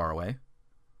not that far away.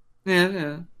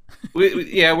 Yeah.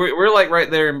 We're like right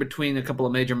there in between a couple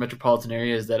of major metropolitan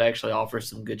areas that actually offer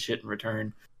some good shit in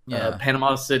return. Yeah.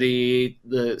 Panama City,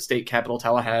 the state capital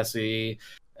Tallahassee,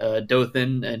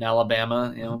 Dothan in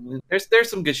Alabama. You know, there's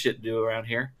some good shit to do around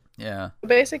here. Yeah.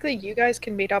 Basically, you guys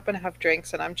can meet up and have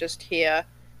drinks, and I'm just here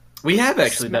We have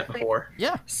actually met before.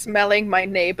 Yeah. smelling my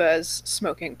neighbors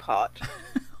smoking pot.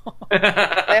 Oh,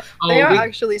 They are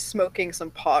actually smoking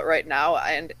some pot right now,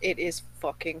 and it is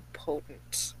fucking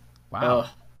potent. Wow.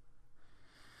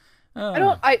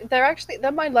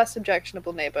 They're my less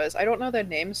objectionable neighbors. I don't know their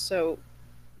names, so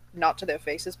not to their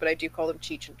faces, but I do call them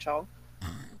Cheech and Chong.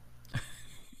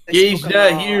 They yeah, he's smoke a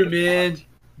not lot here, of man. pot.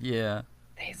 Yeah.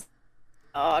 They smoke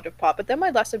a lot of pot, but they're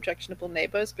my less objectionable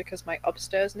neighbors because my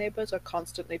upstairs neighbors are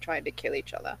constantly trying to kill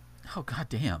each other. Oh, god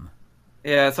damn.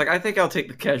 Yeah, it's like I think I'll take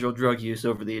the casual drug use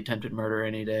over the attempted murder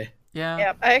any day. Yeah.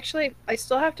 Yeah, I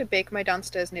still have to bake my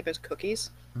downstairs neighbors cookies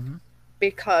Mhm.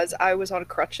 because I was on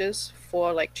crutches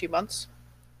for like 2 months.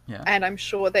 Yeah. And I'm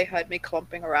sure they heard me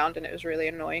clomping around and it was really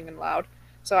annoying and loud.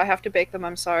 So I have to bake them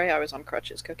 "I'm sorry I was on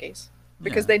crutches" cookies.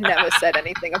 Because they never said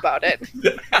anything about it.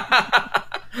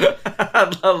 I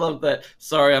love that.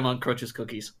 Sorry, I'm on crutches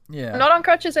cookies. Yeah. I'm not on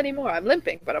crutches anymore. I'm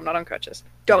limping, but I'm not on crutches.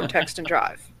 Don't text and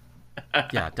drive.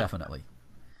 Yeah, definitely.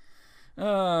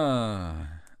 I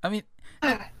mean,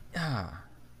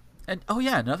 and oh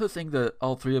yeah, another thing that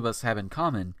all three of us have in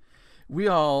common, we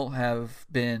all have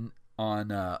been on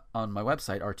my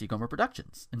website, RT Gomer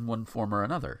Productions, in one form or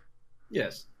another.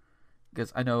 Yes.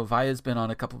 Because I know Via's been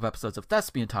on a couple of episodes of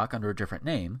Thespian Talk under a different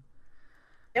name.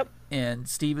 Yep. And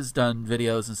Steve has done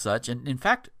videos and such. And in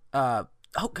fact, oh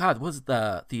god, was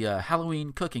the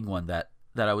Halloween cooking one that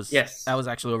I was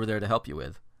actually over there to help you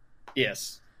with.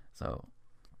 Yes. So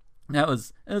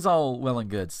it was all well and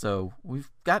good. So we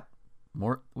got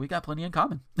plenty in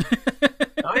common.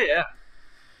 Oh yeah.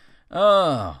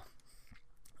 Oh.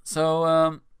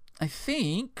 So I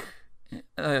think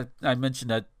I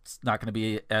mentioned that it's not going to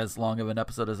be as long of an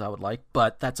episode as I would like,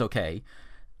 but that's okay.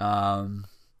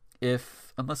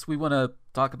 Unless we want to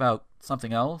talk about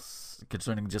something else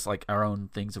concerning just like our own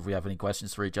things, if we have any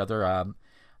questions for each other, I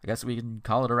guess we can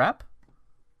call it a wrap.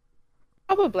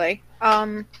 Probably.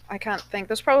 I can't think.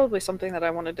 There's probably something that I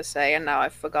wanted to say and now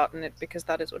I've forgotten it because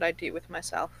that is what I do with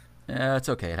myself. Yeah, it's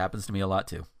okay. It happens to me a lot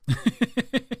too.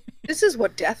 This is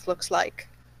what death looks like.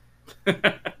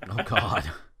 Oh God.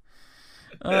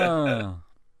 Oh.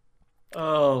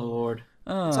 Oh Lord.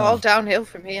 It's all downhill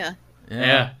from here.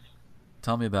 Yeah.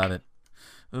 Tell me about it.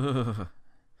 Ugh.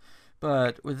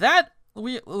 But with that,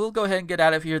 we'll go ahead and get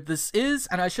out of here. This is,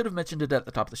 and I should have mentioned it at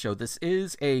the top of the show, this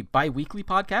is a bi-weekly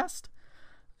podcast.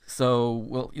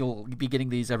 So you'll be getting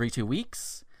these every 2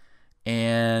 weeks.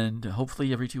 And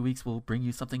hopefully every 2 weeks we'll bring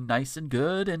you something nice and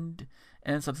good and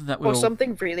something that will... Or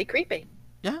something really creepy.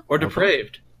 Yeah. Or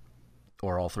depraved.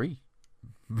 Or all three.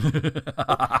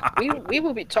 We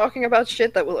will be talking about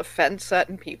shit that will offend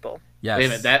certain people. Yes. Wait a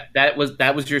minute,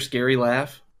 that was your scary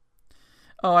laugh?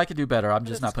 Oh, I could do better. I'm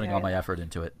just That's not putting all scary. my effort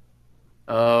into it.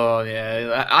 Oh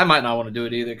yeah, I might not want to do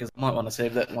it either because I might want to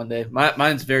save that one day.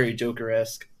 Mine's very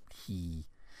Joker-esque.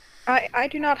 I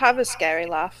do not have a scary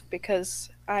laugh because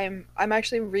I'm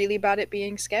actually really bad at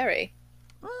being scary.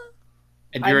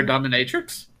 And you're a I'm-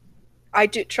 dominatrix? I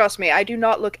do, trust me, I do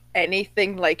not look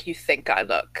anything like you think I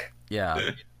look.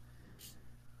 Yeah.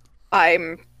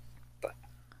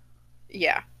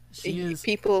 Yeah. She is...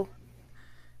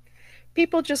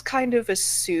 People just kind of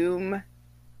assume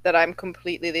that I'm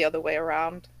completely the other way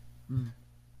around.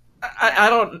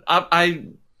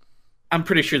 I'm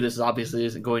pretty sure this obviously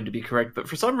isn't going to be correct, but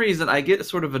for some reason I get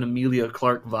sort of an Amelia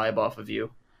Clark vibe off of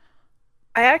you.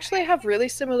 I actually have really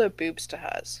similar boobs to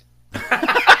hers.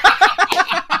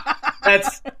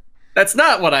 That's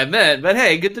not what I meant, but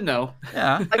hey, good to know.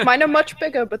 Yeah. Like mine are much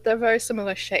bigger, but they're very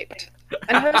similar shaped.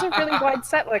 And hers are really wide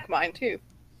set like mine too.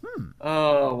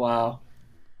 Oh wow.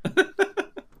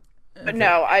 But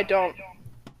no, I don't.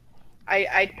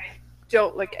 I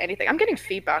don't look anything. I'm getting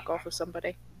feedback off of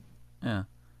somebody. Yeah.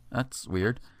 That's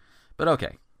weird. But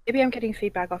okay. Maybe I'm getting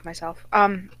feedback off myself.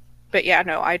 But yeah,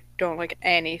 no, I don't look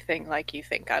anything like you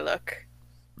think I look.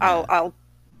 Yeah. I'll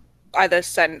either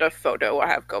send a photo or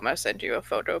have Goma send you a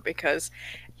photo because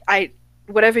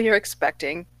whatever you're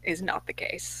expecting is not the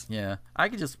case. Yeah. I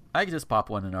could just pop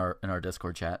one in our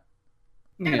Discord chat.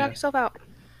 Yeah, knock yourself out.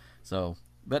 So,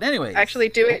 but anyways. Actually,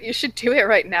 do it. You should do it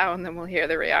right now, and then we'll hear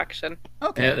the reaction.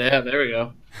 Okay. Yeah, there we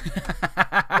go.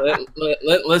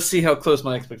 Let's see how close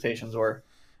my expectations were.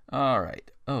 All right.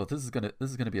 Oh, this is gonna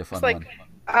be a fun It's like,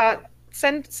 one.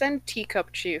 send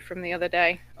Teacup Chew from the other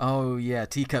day. Oh yeah,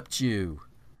 Teacup Chew.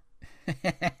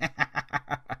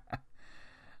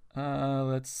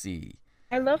 Let's see.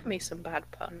 I love me some bad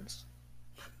puns.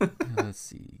 Let's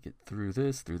see. Get through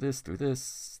this.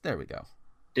 There we go.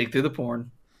 Dig through the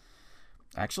porn.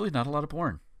 Actually, not a lot of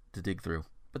porn to dig through,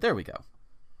 but there we go.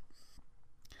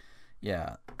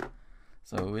 Yeah.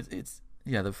 So it's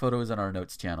the photo is on our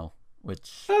notes channel,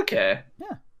 which Okay.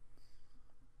 yeah.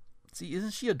 See,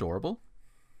 isn't she adorable?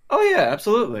 Oh yeah,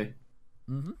 absolutely.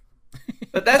 Mm-hmm.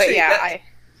 But that's But yeah,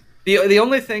 the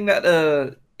only thing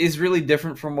that is really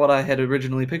different from what I had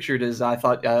originally pictured is I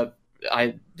thought I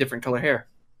had different color hair.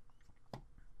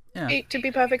 Yeah. to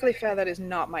be perfectly fair, that is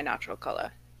not my natural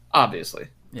color. Obviously.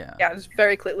 Yeah. Yeah, it's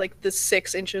very clear. Like the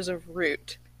 6 inches of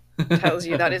root tells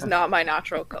you that is not my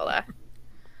natural color.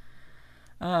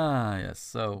 Yes.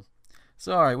 So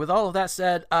all right. With all of that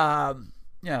said, yeah,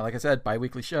 like I said,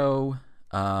 bi-weekly show.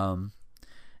 And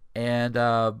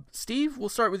Steve, we'll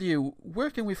start with you. Where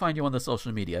can we find you on the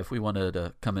social media if we wanted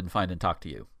to come and find and talk to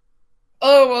you?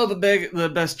 Oh well,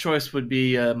 the best choice would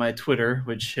be my Twitter,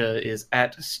 which is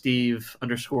at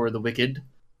Steve_the_Wicked.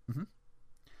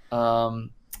 Mm-hmm.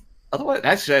 Otherwise,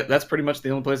 actually, that's pretty much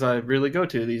the only place I really go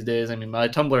to these days. I mean, my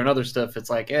Tumblr and other stuff, it's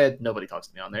like, nobody talks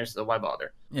to me on there, so why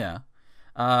bother? Yeah.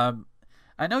 I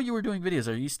know you were doing videos.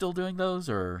 Are you still doing those,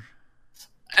 or?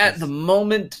 At the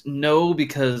moment, no,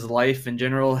 because life in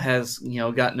general has,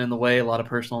 gotten in the way. A lot of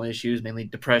personal issues, mainly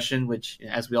depression, which,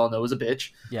 as we all know, is a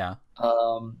bitch. Yeah.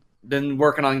 Been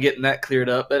working on getting that cleared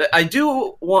up, but I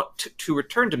do want to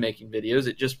return to making videos.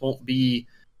 It just won't be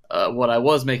what I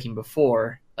was making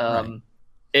before. Right.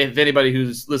 If anybody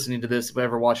who's listening to this, if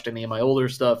ever watched any of my older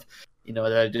stuff,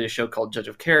 that I did a show called Judge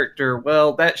of Character.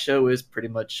 Well, that show is pretty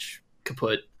much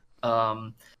kaput.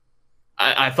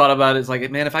 I thought about it as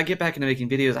like, man, if I get back into making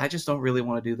videos, I just don't really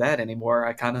want to do that anymore.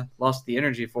 I kind of lost the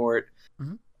energy for it.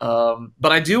 Mm-hmm.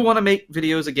 But I do want to make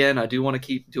videos again. I do want to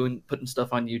keep putting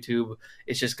stuff on YouTube.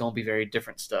 It's just going to be very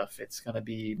different stuff. It's going to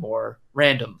be more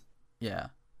random. Yeah.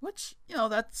 Which,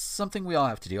 that's something we all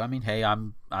have to do. I mean, hey,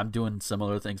 I'm doing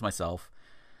similar things myself.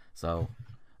 So,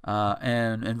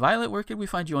 and Violet, where can we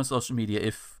find you on social media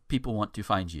if people want to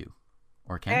find you?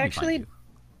 Or can we find you?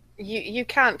 You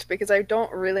can't, because I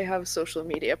don't really have social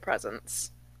media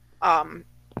presence.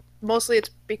 Mostly it's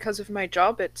because of my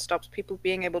job. It stops people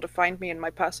being able to find me in my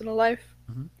personal life.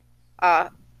 Mm-hmm.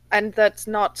 And that's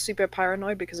not super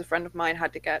paranoid, because a friend of mine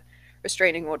had to get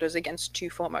restraining orders against 2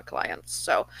 former clients.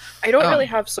 So I don't really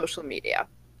have social media.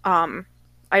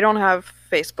 I don't have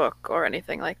Facebook or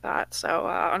anything like that. So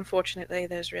unfortunately,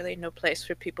 there's really no place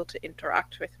for people to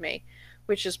interact with me,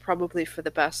 which is probably for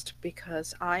the best,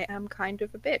 because I am kind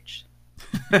of a bitch.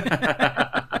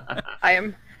 I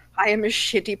am a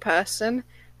shitty person,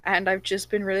 and I've just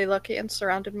been really lucky and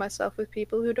surrounded myself with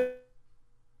people who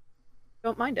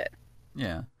don't mind it.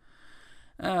 Yeah.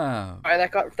 Sorry,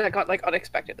 that got like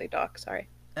unexpectedly dark. Sorry.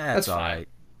 That's all fine. right.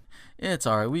 It's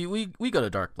all right. We go to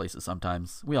dark places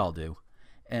sometimes. We all do.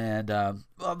 And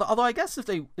although I guess if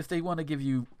they want to give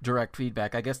you direct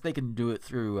feedback, I guess they can do it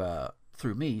through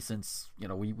me, since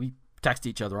we text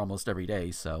each other almost every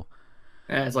day. So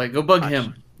Yeah, it's like, go bug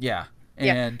him. yeah.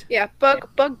 And Yeah,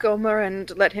 bug Gomer and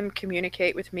let him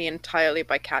communicate with me entirely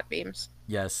by cat memes.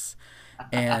 yes.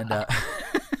 And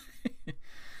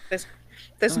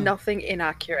There's nothing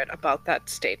inaccurate about that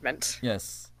statement.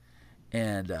 yes.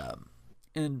 And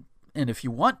if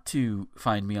you want to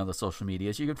find me on the social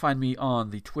medias, you can find me on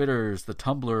the Twitters, the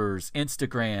Tumblrs,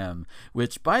 Instagram,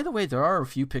 which, by the way, there are a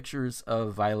few pictures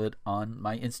of Violet on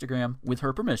my Instagram with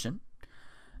her permission.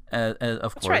 Of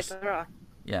That's course. right, there are.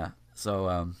 Yeah.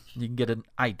 So you can get an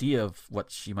idea of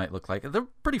what she might look like. They're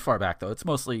pretty far back, though. It's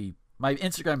mostly, my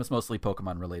Instagram is mostly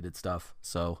Pokemon related stuff.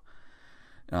 So,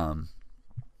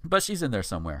 but she's in there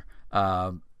somewhere.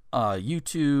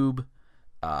 YouTube,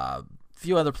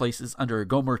 few other places under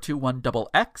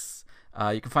Gomer21XX.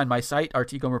 You can find my site,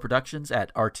 RT Gomer Productions,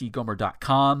 at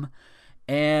rtgomer.com.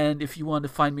 And if you want to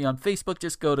find me on Facebook,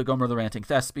 just go to Gomer the Ranting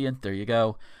Thespian. There you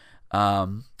go.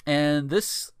 And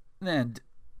this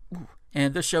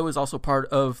show is also part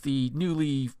of the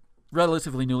newly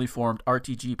relatively newly formed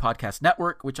RTG Podcast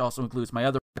Network, which also includes my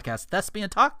other podcast, Thespian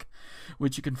Talk,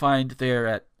 which you can find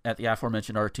there at the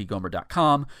aforementioned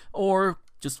rtgomer.com, or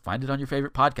just find it on your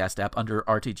favorite podcast app under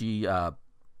RTG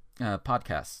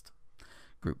podcast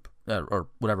group, or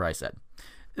whatever I said.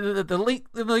 The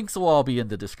links will all be in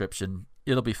the description.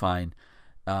 It'll be fine.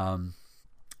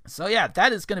 So yeah,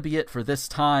 that is going to be it for this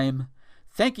time.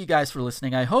 Thank you guys for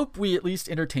listening. I hope we at least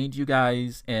entertained you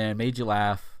guys and made you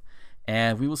laugh.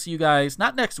 And we will see you guys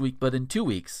not next week, but in 2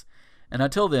 weeks. And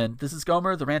until then, this is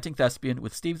Gomer, the Ranting Thespian,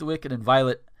 with Steve the Wicked and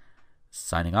Violet,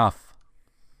 signing off.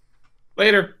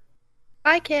 Later.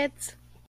 Bye, kids.